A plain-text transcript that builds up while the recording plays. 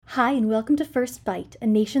Hi, and welcome to First Bite, a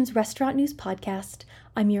nation's restaurant news podcast.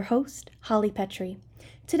 I'm your host, Holly Petrie.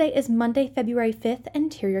 Today is Monday, February 5th,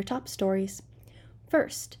 and here are your top stories.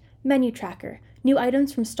 First, Menu Tracker, new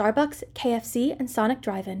items from Starbucks, KFC, and Sonic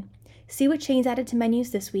Drive-In. See what chains added to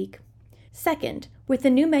menus this week. Second, with the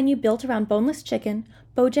new menu built around boneless chicken,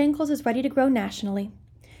 Bojangles is ready to grow nationally.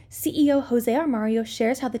 CEO Jose Armario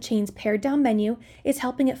shares how the chain's pared-down menu is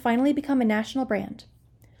helping it finally become a national brand.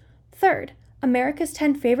 Third, America's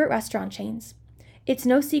 10 favorite restaurant chains. It's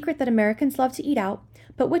no secret that Americans love to eat out,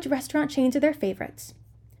 but which restaurant chains are their favorites?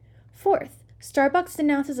 Fourth, Starbucks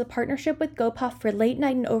announces a partnership with GoPuff for late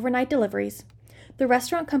night and overnight deliveries. The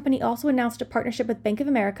restaurant company also announced a partnership with Bank of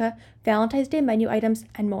America, Valentine's Day menu items,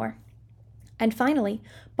 and more. And finally,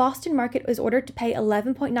 Boston Market was ordered to pay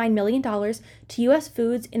 $11.9 million to U.S.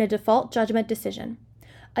 Foods in a default judgment decision.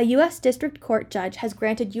 A U.S. District Court judge has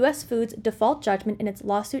granted U.S. Foods default judgment in its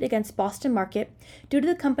lawsuit against Boston Market due to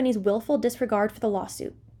the company's willful disregard for the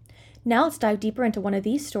lawsuit. Now let's dive deeper into one of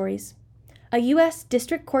these stories. A U.S.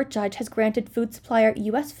 District Court judge has granted food supplier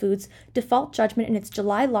U.S. Foods default judgment in its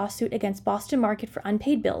July lawsuit against Boston Market for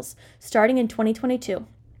unpaid bills, starting in 2022.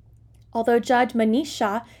 Although Judge Manish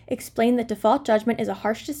Shah explained that default judgment is a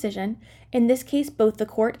harsh decision, in this case both the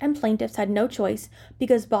court and plaintiffs had no choice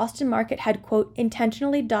because Boston Market had, quote,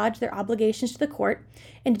 intentionally dodged their obligations to the court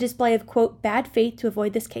in a display of, quote, bad faith to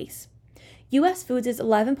avoid this case. U.S. Foods'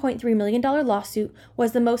 $11.3 million lawsuit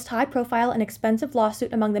was the most high-profile and expensive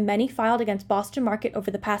lawsuit among the many filed against Boston Market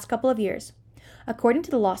over the past couple of years. According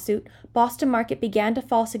to the lawsuit, Boston Market began to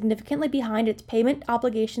fall significantly behind its payment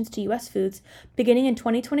obligations to U.S. Foods beginning in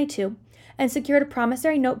 2022 and secured a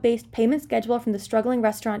promissory note-based payment schedule from the struggling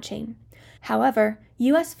restaurant chain. However,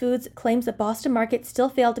 U.S. Foods claims that Boston Market still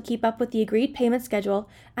failed to keep up with the agreed payment schedule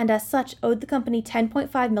and as such owed the company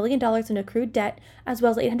 $10.5 million in accrued debt as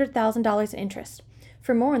well as $800,000 in interest.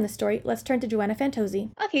 For more on the story, let's turn to Joanna Fantozzi.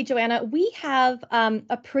 Okay, Joanna, we have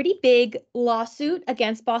a pretty big lawsuit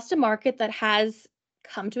against Boston Market that has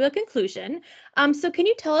come to a conclusion. So can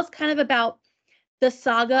you tell us kind of about the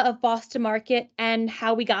saga of Boston Market and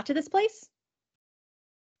how we got to this place?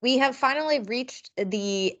 We have finally reached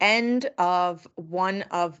the end of one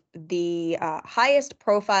of the highest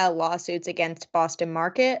profile lawsuits against Boston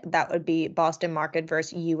Market. That would be Boston Market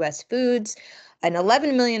versus U.S. Foods, an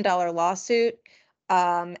 $11 million lawsuit.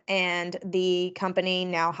 And the company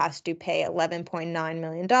now has to pay $11.9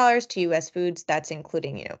 million to U.S. Foods. That's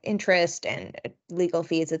including, interest and legal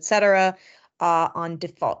fees, etc., on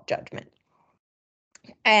default judgment.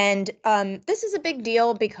 And this is a big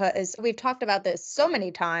deal because we've talked about this so many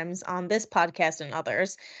times on this podcast and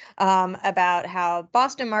others about how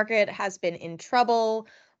Boston Market has been in trouble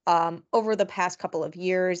over the past couple of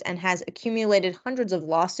years and has accumulated hundreds of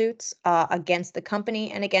lawsuits against the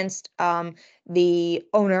company and against the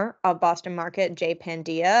owner of Boston Market, Jay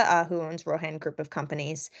Pandia, who owns Rohan Group of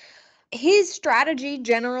Companies. His strategy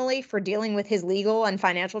generally for dealing with his legal and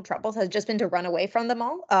financial troubles has just been to run away from them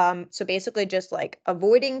all. So basically just like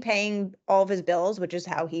avoiding paying all of his bills, which is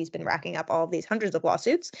how he's been racking up all of these hundreds of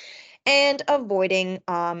lawsuits, and avoiding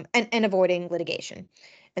avoiding litigation.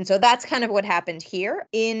 And so that's kind of what happened here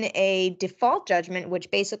in a default judgment, which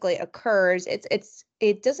basically occurs.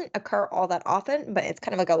 It doesn't occur all that often, but it's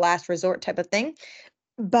kind of like a last resort type of thing.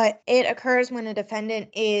 But it occurs when a defendant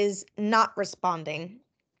is not responding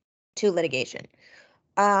to litigation.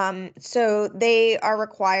 So they are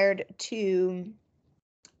required to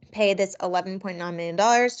pay this $11.9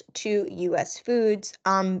 million to U.S. Foods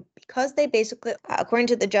because they basically, according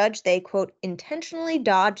to the judge, they, quote, intentionally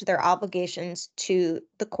dodged their obligations to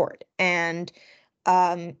the court. And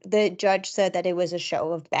the judge said that it was a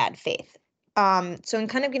show of bad faith. So I'm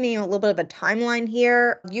kind of giving you a little bit of a timeline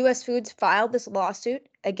here. U.S. Foods filed this lawsuit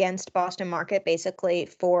against Boston Market basically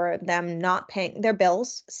for them not paying their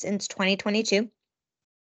bills since 2022.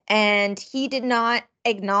 And he did not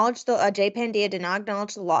acknowledge Jay Pandia did not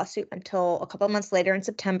acknowledge the lawsuit until a couple of months later in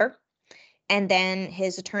September. And then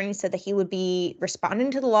his attorney said that he would be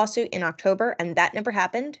responding to the lawsuit in October, and that never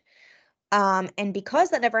happened. And because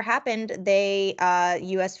that never happened,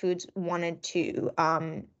 U.S. Foods wanted to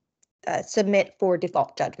submit for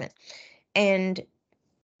default judgment. And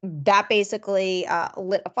that basically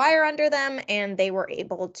lit a fire under them, and they were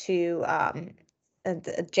able to,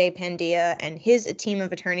 Jay Pandia and his team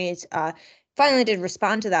of attorneys finally did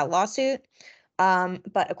respond to that lawsuit.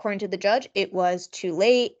 But according to the judge, it was too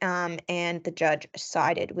late, and the judge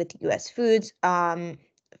sided with U.S. Foods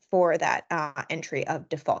for that entry of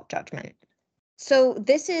default judgment. So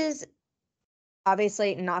this is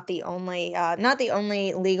obviously not the only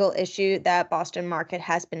legal issue that Boston Market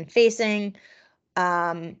has been facing.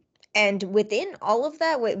 And within all of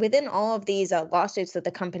that, within all of these lawsuits that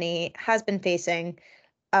the company has been facing,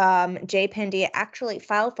 Jay Pandia actually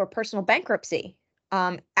filed for personal bankruptcy.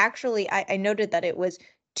 Actually, I noted that it was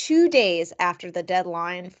 2 days after the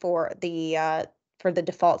deadline for the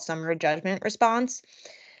default summary judgment response,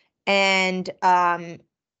 and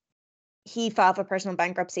he filed for personal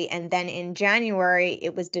bankruptcy, and then in January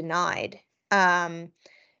it was denied. Um,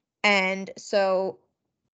 and so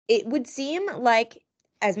it would seem like,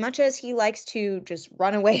 as much as he likes to just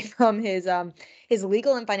run away from his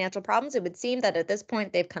legal and financial problems, it would seem that at this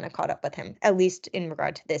point they've kind of caught up with him, at least in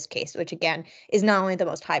regard to this case, which again is not only the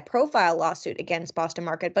most high profile lawsuit against Boston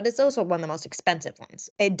Market, but it's also one of the most expensive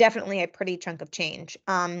ones. Definitely a pretty chunk of change.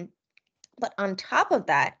 But on top of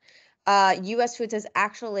that, US Foods has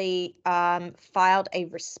actually filed a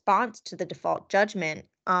response to the default judgment,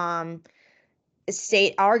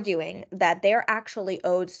 state arguing that they're actually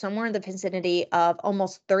owed somewhere in the vicinity of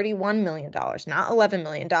almost $31 million, not $11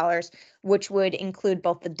 million, which would include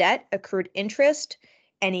both the debt, accrued interest,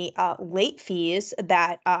 any late fees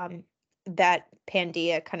that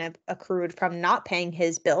Pandia kind of accrued from not paying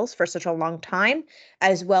his bills for such a long time,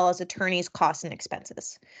 as well as attorneys' costs and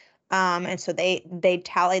expenses. And so they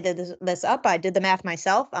tallied this up. I did the math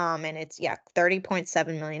myself, and it's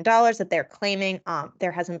 $30.7 million that they're claiming.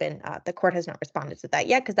 There hasn't been the court has not responded to that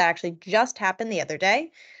yet because that actually just happened the other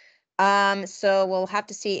day. So we'll have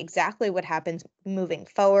to see exactly what happens moving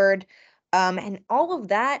forward. And all of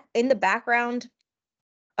that in the background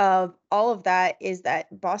of all of that is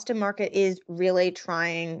that Boston Market is really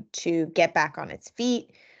trying to get back on its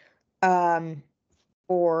feet, um,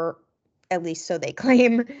 or at least so they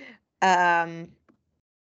claim. Um,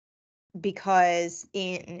 because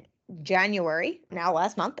in January, now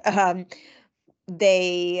last month,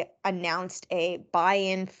 they announced a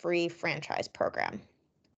buy-in free franchise program.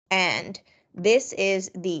 And this is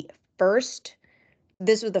the first,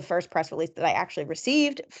 this was the first press release that I actually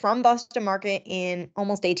received from Boston Market in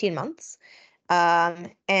almost 18 months.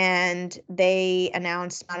 And they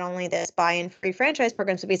announced not only this buy-in free franchise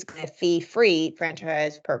program, so basically a fee-free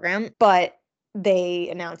franchise program, but they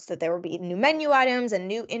announced that there will be new menu items and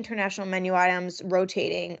new international menu items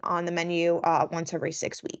rotating on the menu once every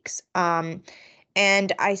 6 weeks.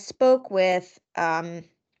 And I spoke with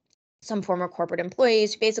some former corporate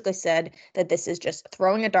employees who basically said that this is just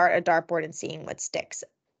throwing a dart at a dartboard and seeing what sticks.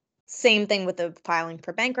 Same thing with the filing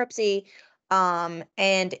for bankruptcy. And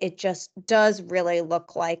it just does really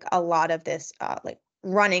look like a lot of this, like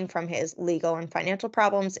running from his legal and financial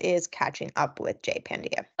problems, is catching up with Jay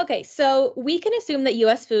Pandia. Okay, so we can assume that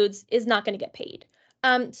US Foods is not going to get paid.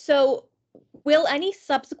 So will any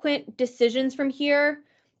subsequent decisions from here,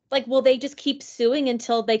 like, will they just keep suing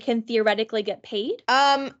until they can theoretically get paid?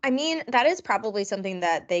 I mean, that is probably something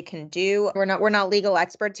that they can do. We're not legal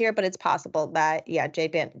experts here, but it's possible that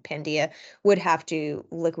Pandia would have to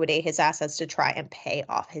liquidate his assets to try and pay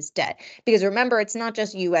off his debt. Because remember, it's not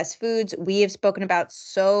just US Foods. We have spoken about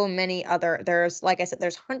so many other, there's, like I said,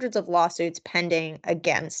 there's hundreds of lawsuits pending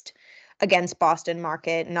against Boston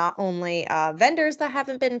Market, not only vendors that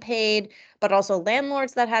haven't been paid, but also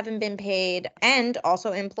landlords that haven't been paid, and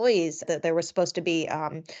also employees that there was supposed to be,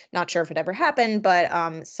 not sure if it ever happened, but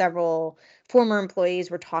several former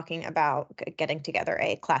employees were talking about getting together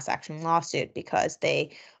a class action lawsuit because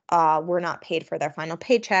they were not paid for their final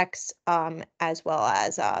paychecks, as well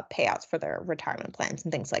as payouts for their retirement plans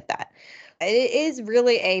and things like that. It is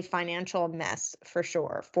really a financial mess for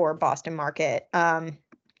sure for Boston Market.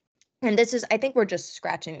 And this is, I think we're just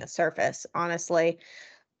scratching the surface, honestly.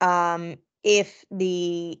 Um, if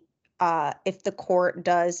the court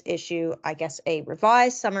does issue, I guess, a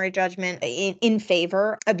revised summary judgment in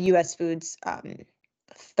favor of US Foods'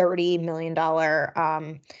 $30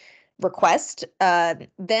 million request,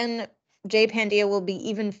 then Jay Pandia will be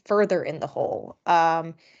even further in the hole.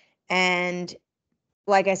 And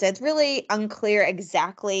like I said, it's really unclear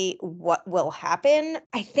exactly what will happen.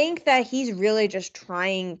 I think that he's really just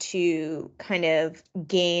trying to kind of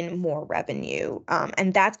gain more revenue,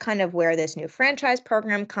 and that's kind of where this new franchise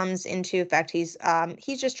program comes into effect. He's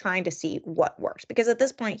just trying to see what works, because at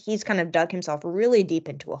this point he's kind of dug himself really deep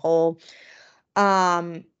into a hole.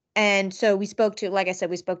 And so like I said,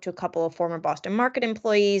 we spoke to a couple of former Boston Market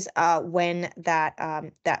employees when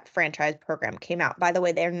that franchise program came out. By the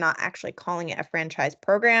way, they're not actually calling it a franchise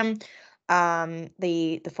program.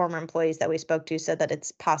 The former employees that we spoke to said that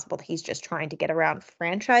it's possible that he's just trying to get around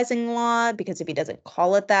franchising law, because if he doesn't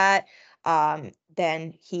call it that,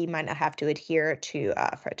 then he might not have to adhere to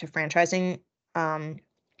franchising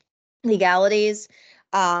legalities.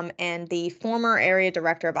 And the former area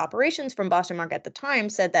director of operations from Boston Market at the time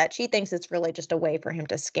said that she thinks it's really just a way for him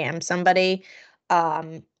to scam somebody,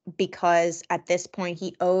 um, because at this point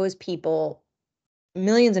he owes people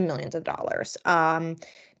millions and millions of dollars.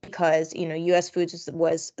 Because U.S. Foods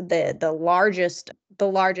was the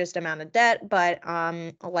largest amount of debt, but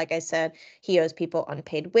like I said, he owes people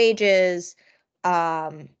unpaid wages,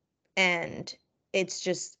 um, and it's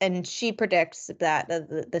just and she predicts that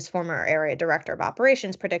this former area director of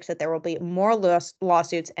operations predicts that there will be more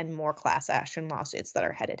lawsuits and more class action lawsuits that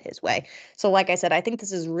are headed his way. So, like I said, I think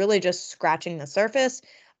this is really just scratching the surface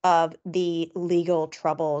of the legal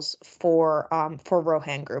troubles for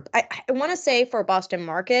Rohan Group. I want to say for Boston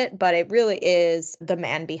Market, but it really is the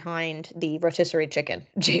man behind the rotisserie chicken,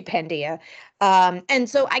 Jay Pandia. And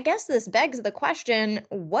so I guess this begs the question: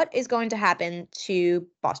 what is going to happen to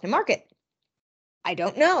Boston Market? I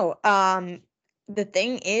don't know. The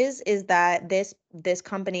thing is that this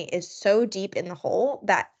company is so deep in the hole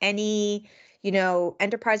that any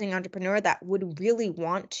enterprising entrepreneur that would really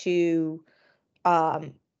want to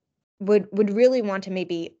um would really want to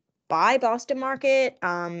maybe buy Boston Market,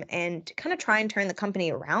 and kind of try and turn the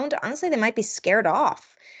company around. Honestly, they might be scared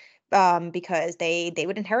off, because they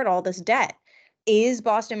would inherit all this debt. Is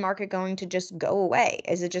Boston Market going to just go away?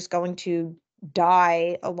 Is it just going to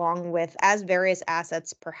die along with as various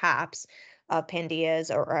assets, perhaps Pandia's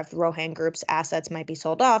or if Rohan Group's assets might be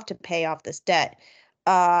sold off to pay off this debt?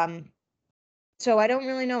 Um, so I don't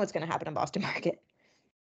really know what's going to happen in Boston Market.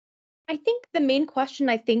 I think the main question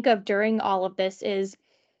I think of during all of this is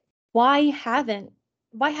why haven't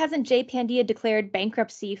why hasn't Jay Pandia declared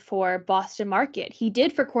bankruptcy for Boston Market? He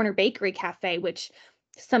did for Corner Bakery Cafe, which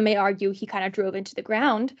some may argue he kind of drove into the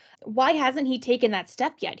ground. Why hasn't he taken that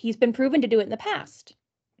step yet? He's been proven to do it in the past.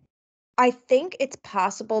 I think it's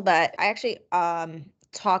possible that I actually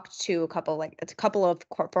talked to a couple of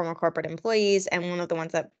former corporate employees, and one of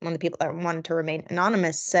the people that wanted to remain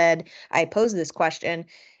anonymous said I posed this question,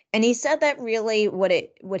 and he said that really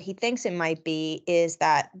what he thinks it might be is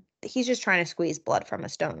that he's just trying to squeeze blood from a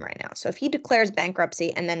stone right now. So if he declares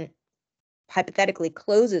bankruptcy and then hypothetically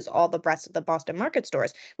closes all the rest of the Boston Market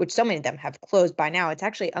stores, which so many of them have closed by now. It's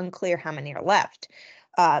actually unclear how many are left,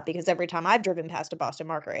 because every time I've driven past a Boston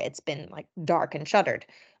Market, it's been like dark and shuttered.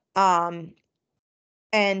 Um,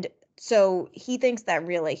 and so he thinks that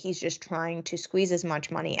really he's just trying to squeeze as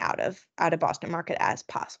much money out of Boston Market as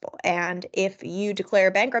possible. And if you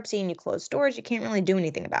declare bankruptcy and you close stores, you can't really do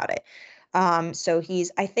anything about it. So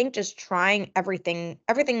he's, I think, just trying everything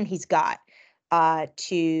he's got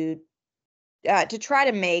to try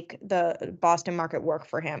to make the Boston Market work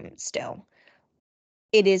for him still.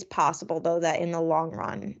 It is possible, though, that in the long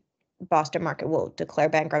run, Boston Market will declare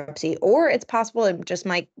bankruptcy, or it's possible it just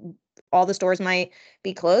might, all the stores might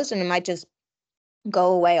be closed and it might just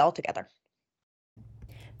go away altogether.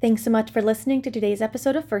 Thanks so much for listening to today's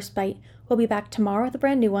episode of First Bite. We'll be back tomorrow with a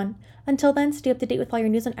brand new one. Until then, stay up to date with all your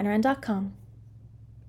news on NRN.com.